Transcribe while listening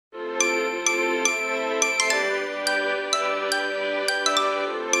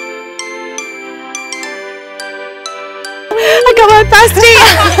nasty.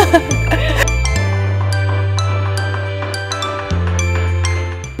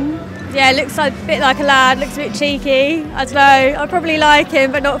 Yeah, looks a bit like a lad, looks a bit cheeky. I don't know, I'd probably like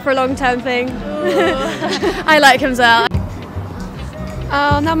him, but not for a long-term thing. I like him as well.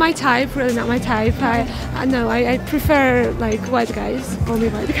 Not my type, really not my type. No, I prefer like white guys, only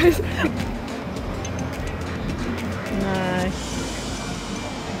white guys.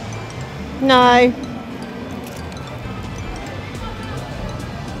 No.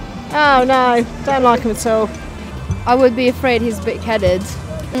 Oh no, don't like him at all. I would be afraid he's big-headed.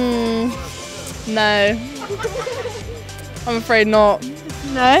 No. I'm afraid not.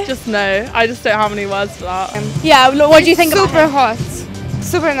 No? Just no. I just don't have any words for that. Yeah, what do you think about him? Super hot,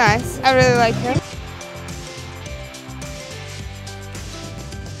 super nice. I really like him.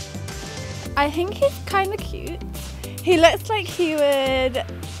 I think he's kind of cute. He looks like he would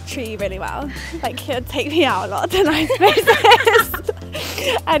treat you really well. Like he would take me out a lot to nice places.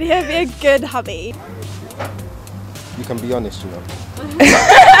 And he'd be a good hubby. You can be honest, you know.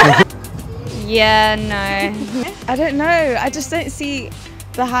 Yeah, no. I don't know. I just don't see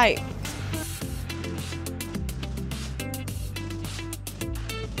the hype.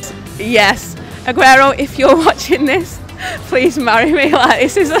 Yes, Aguero, if you're watching this, please marry me. Like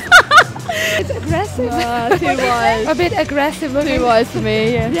this is. It's aggressive. Too wise. A bit aggressive. Too wise for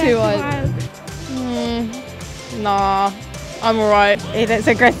me. Yeah, too wise. Nah, I'm alright. He looks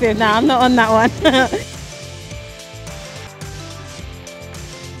aggressive now, I'm not on that one.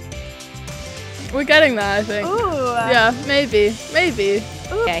 We're getting there, I think. Ooh. Yeah, maybe.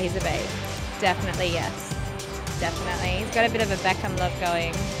 Ooh. Yeah, he's a babe. Definitely, yes. Definitely. He's got a bit of a Beckham look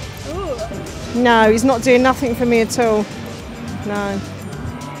going. Ooh. No, he's not doing nothing for me at all. No.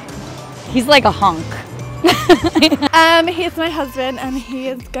 He's like a hunk. He's my husband and he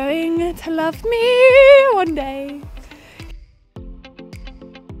is going to love me one day.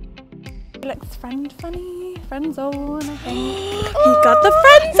 He looks funny, friend zone, I think. He got the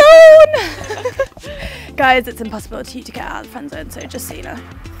friend zone! Guys, it's impossible to get out of the friend zone, so just so you know,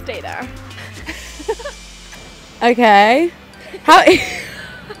 stay there. Okay. How?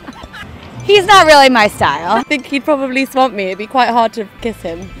 He's not really my style. I think he'd probably swamp me. It'd be quite hard to kiss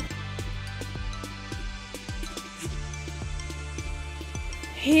him.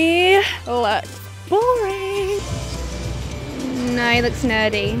 He looks boring. No, he looks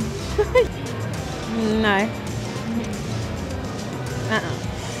nerdy. No.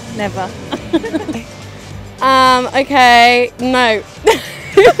 Never. Okay, no.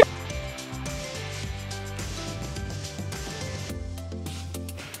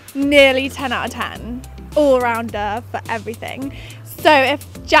 Nearly 10 out of 10. All-rounder for everything. So if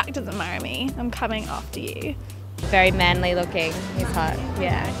Jack doesn't marry me, I'm coming after you. Very manly looking. He's hot.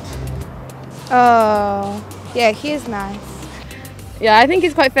 Yeah. Oh, yeah, he is nice. Yeah, I think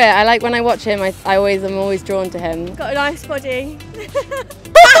he's quite fit. I like when I watch him. I'm always drawn to him. Got a nice body.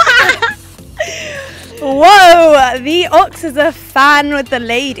 Whoa, the Ox is a fan with the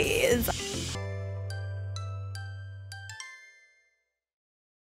ladies.